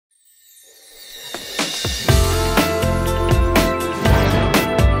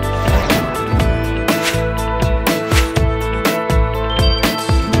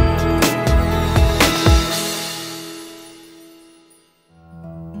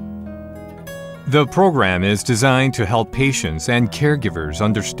The program is designed to help patients and caregivers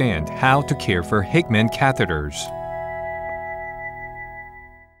understand how to care for Hickman catheters.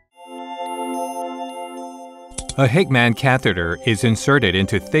 A Hickman catheter is inserted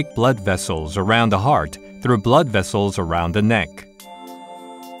into thick blood vessels around the heart through blood vessels around the neck.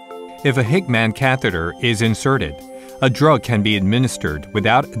 If a Hickman catheter is inserted, a drug can be administered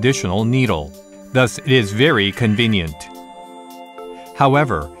without additional needle. Thus, it is very convenient.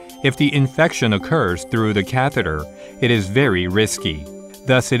 However, if the infection occurs through the catheter, it is very risky.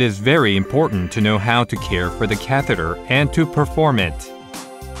 Thus, it is very important to know how to care for the catheter and to perform it.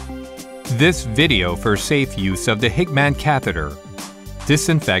 This video for safe use of the Hickman catheter.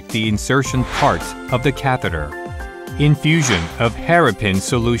 Disinfect the insertion part of the catheter. Infusion of Heparins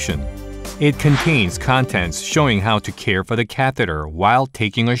Solution. It contains contents showing how to care for the catheter while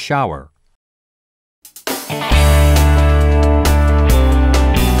taking a shower.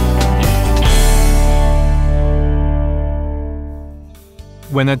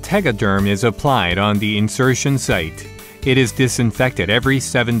 When a Tegaderm is applied on the insertion site, it is disinfected every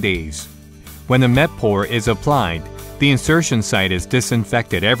 7 days. When a Mepor is applied, the insertion site is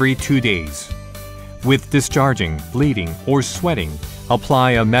disinfected every 2 days. With discharging, bleeding, or sweating,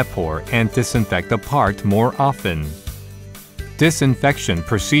 apply a Mepor and disinfect the part more often. Disinfection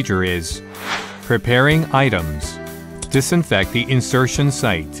procedure is preparing items, disinfect the insertion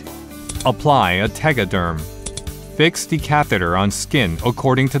site, apply a Tegaderm, fix the catheter on skin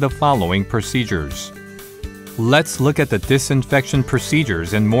according to the following procedures. Let's look at the disinfection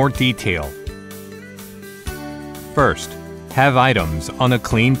procedures in more detail. First, have items on a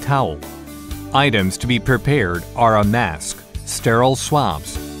clean towel. Items to be prepared are a mask, sterile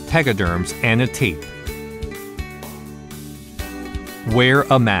swabs, Tegaderms, and a tape. Wear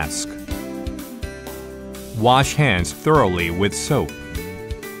a mask. Wash hands thoroughly with soap.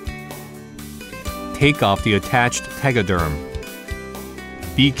 Take off the attached Tegaderm.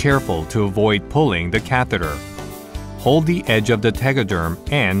 Be careful to avoid pulling the catheter. Hold the edge of the Tegaderm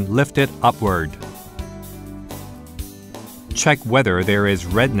and lift it upward. Check whether there is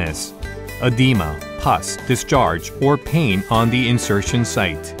redness, edema, pus, discharge, or pain on the insertion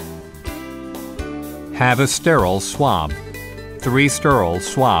site. Have a sterile swab. 3 sterile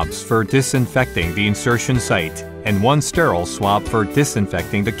swabs for disinfecting the insertion site and 1 sterile swab for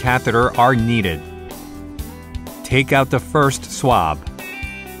disinfecting the catheter are needed. Take out the first swab.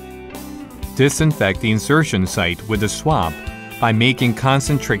 Disinfect the insertion site with the swab by making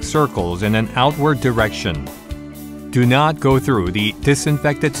concentric circles in an outward direction. Do not go through the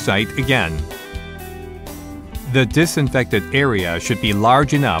disinfected site again. The disinfected area should be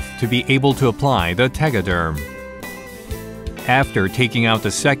large enough to be able to apply the Tegaderm. After taking out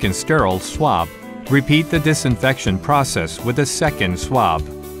the second sterile swab, repeat the disinfection process with a second swab.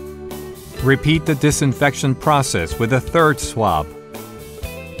 Repeat the disinfection process with a third swab.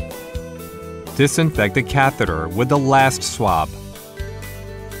 Disinfect the catheter with the last swab.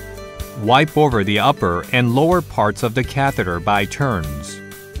 Wipe over the upper and lower parts of the catheter by turns.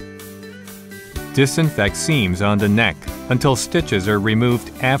 Disinfect seams on the neck until stitches are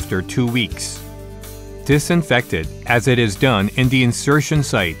removed after 2 weeks. Disinfect it as it is done in the insertion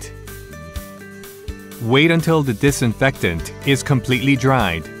site. Wait until the disinfectant is completely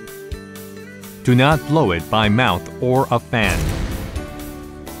dried. Do not blow it by mouth or a fan.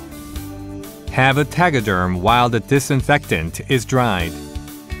 Have a Tegaderm while the disinfectant is dried.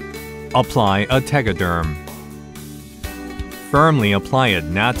 Apply a Tegaderm. Firmly apply it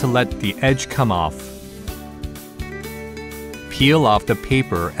not to let the edge come off. Peel off the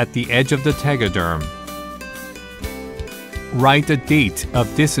paper at the edge of the Tegaderm. Write the date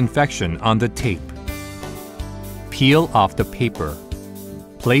of disinfection on the tape. Peel off the paper.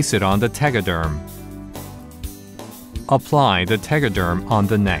 Place it on the Tegaderm. Apply the Tegaderm on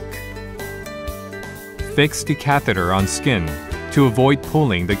the neck. Fix the catheter on skin to avoid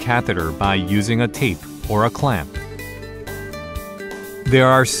pulling the catheter by using a tape or a clamp. There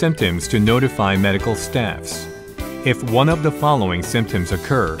are symptoms to notify medical staffs. If one of the following symptoms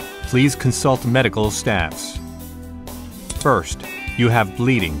occur, please consult medical staffs. First, you have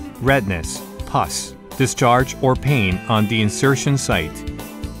bleeding, redness, pus, discharge, or pain on the insertion site.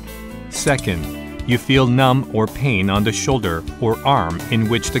 Second, you feel numb or pain on the shoulder or arm in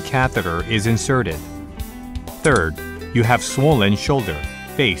which the catheter is inserted. Third, you have swollen shoulder,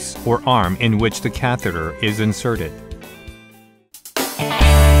 face, or arm in which the catheter is inserted.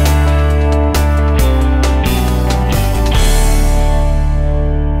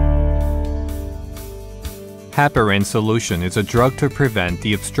 Heparin solution is a drug to prevent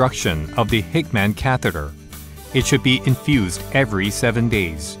the obstruction of the Hickman catheter. It should be infused every 7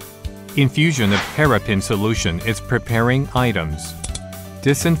 days. Infusion of Heparin Solution is preparing items.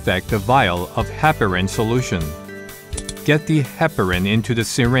 Disinfect the vial of Heparin Solution. Get the heparin into the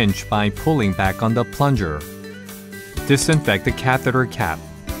syringe by pulling back on the plunger. Disinfect the catheter cap.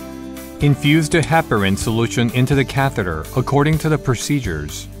 Infuse the heparin solution into the catheter according to the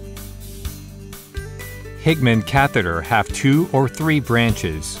procedures. Hickman catheter have 2 or 3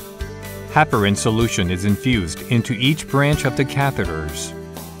 branches. Heparin solution is infused into each branch of the catheters.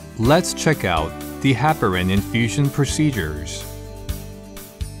 Let's check out the heparin infusion procedures.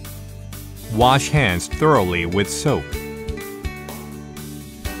 Wash hands thoroughly with soap.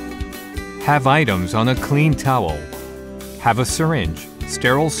 Have items on a clean towel. Have a syringe,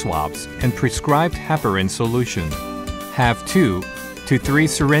 sterile swabs, and prescribed heparin solution. Have 2 to 3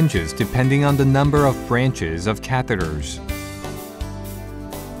 syringes depending on the number of branches of catheters.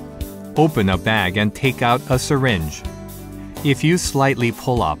 Open a bag and take out a syringe. If you slightly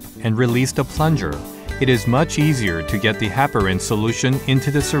pull up and release the plunger, it is much easier to get the heparin solution into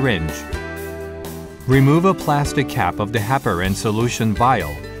the syringe. Remove a plastic cap of the heparin solution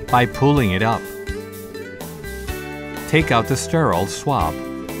vial by pulling it up. Take out the sterile swab.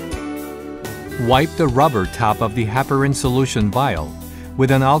 Wipe the rubber top of the heparin solution vial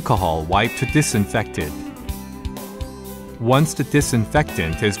with an alcohol wipe to disinfect it. Once the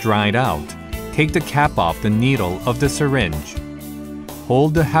disinfectant is dried out, take the cap off the needle of the syringe.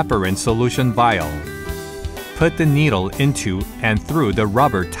 Hold the heparin solution vial. Put the needle into and through the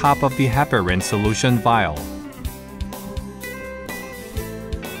rubber top of the heparin solution vial.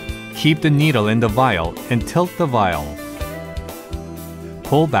 Keep the needle in the vial and tilt the vial.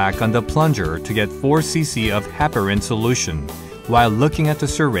 Pull back on the plunger to get 4 cc of heparin solution while looking at the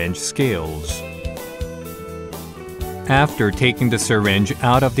syringe scales. After taking the syringe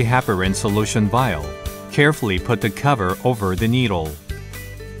out of the heparin solution vial, carefully put the cover over the needle.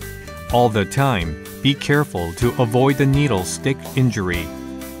 All the time, be careful to avoid the needle stick injury.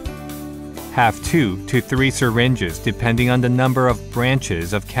 Have 2 to 3 syringes depending on the number of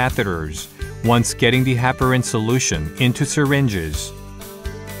branches of catheters once getting the heparin solution into syringes.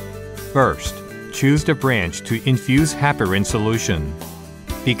 First, choose the branch to infuse heparin solution.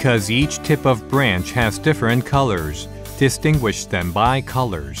 Because each tip of branch has different colors, distinguish them by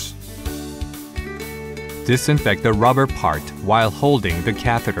colors. Disinfect the rubber part while holding the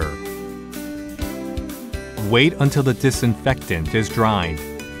catheter. Wait until the disinfectant is dried.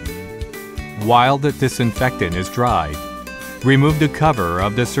 While the disinfectant is dried, remove the cover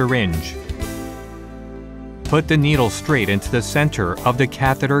of the syringe. Put the needle straight into the center of the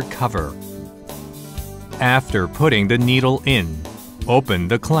catheter cover. After putting the needle in, open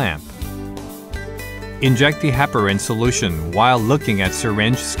the clamp. Inject the heparin solution while looking at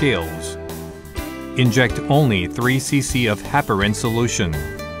syringe scales. Inject only 3 cc of heparin solution.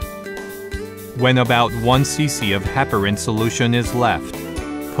 When about 1 cc of heparin solution is left,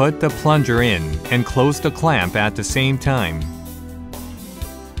 put the plunger in and close the clamp at the same time.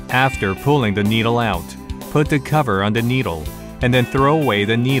 After pulling the needle out, put the cover on the needle and then throw away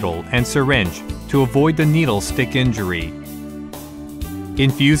the needle and syringe to avoid the needle stick injury.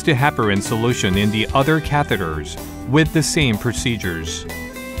 Infuse the heparin solution in the other catheters with the same procedures.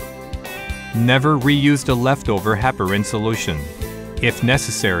 Never reuse the leftover heparin solution. If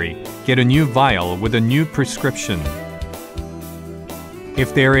necessary, get a new vial with a new prescription.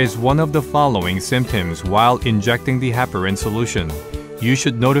 If there is one of the following symptoms while injecting the heparin solution, you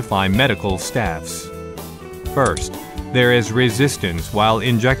should notify medical staffs. First, there is resistance while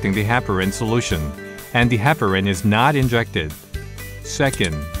injecting the heparin solution, and the heparin is not injected.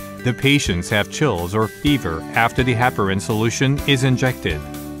 Second, the patients have chills or fever after the heparin solution is injected.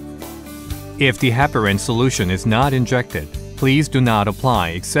 If the heparin solution is not injected, please do not apply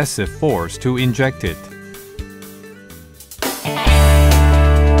excessive force to inject it.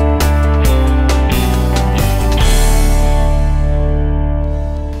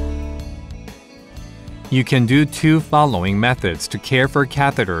 You can do 2 following methods to care for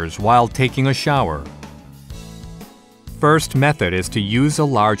catheters while taking a shower. First method is to use a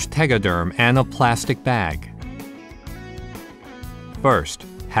large Tegaderm and a plastic bag. First,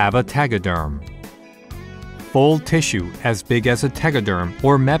 have a Tegaderm. Fold tissue as big as a Tegaderm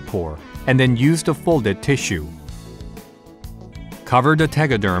or Mepor and then use the folded tissue. Cover the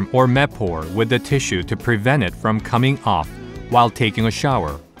Tegaderm or Mepor with the tissue to prevent it from coming off while taking a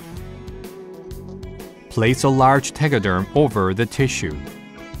shower. Place a large Tegaderm over the tissue.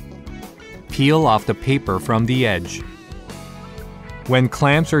 Peel off the paper from the edge. When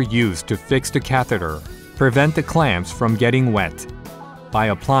clamps are used to fix the catheter, prevent the clamps from getting wet by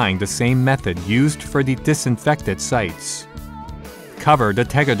applying the same method used for the disinfected sites. Cover the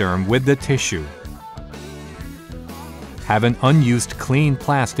tegaderm with the tissue. Have an unused clean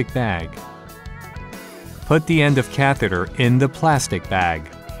plastic bag. Put the end of catheter in the plastic bag.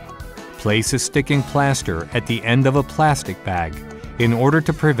 Place a sticking plaster at the end of a plastic bag in order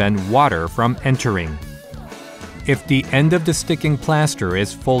to prevent water from entering. If the end of the sticking plaster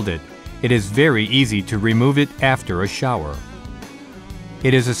is folded, it is very easy to remove it after a shower.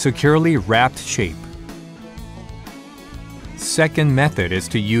 It is a securely wrapped shape. Second method is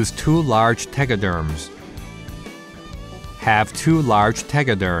to use 2 large tegaderms. Have 2 large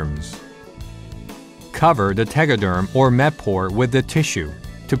tegaderms. Cover the tegaderm or medpore with the tissue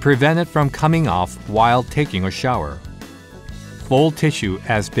to prevent it from coming off while taking a shower. Fold tissue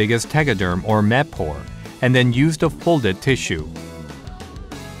as big as tegaderm or medpore and then use the folded tissue.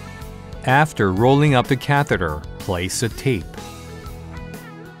 After rolling up the catheter, place a tape.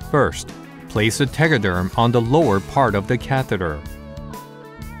 First, place a tegaderm on the lower part of the catheter.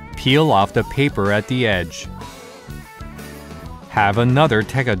 Peel off the paper at the edge. Have another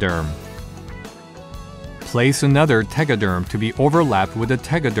tegaderm. Place another tegaderm to be overlapped with the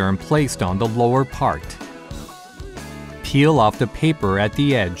tegaderm placed on the lower part. Peel off the paper at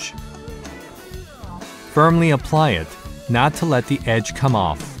the edge. Firmly apply it, not to let the edge come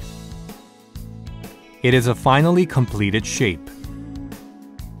off. It is a finally completed shape.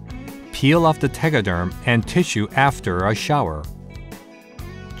 Peel off the tegaderm and tissue after a shower.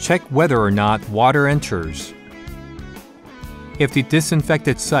 Check whether or not water enters. If the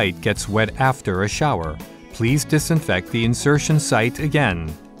disinfected site gets wet after a shower, please disinfect the insertion site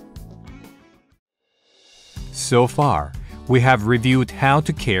again. So far, we have reviewed how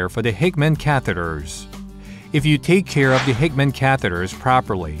to care for the Hickman catheters. If you take care of the Hickman catheters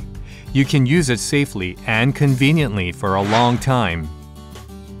properly, you can use it safely and conveniently for a long time.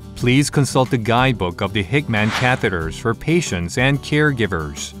 Please consult the guidebook of the Hickman catheters for patients and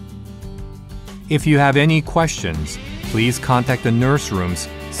caregivers. If you have any questions, please contact the nurse rooms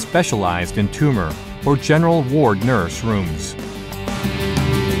specialized in tumor or general ward nurse rooms.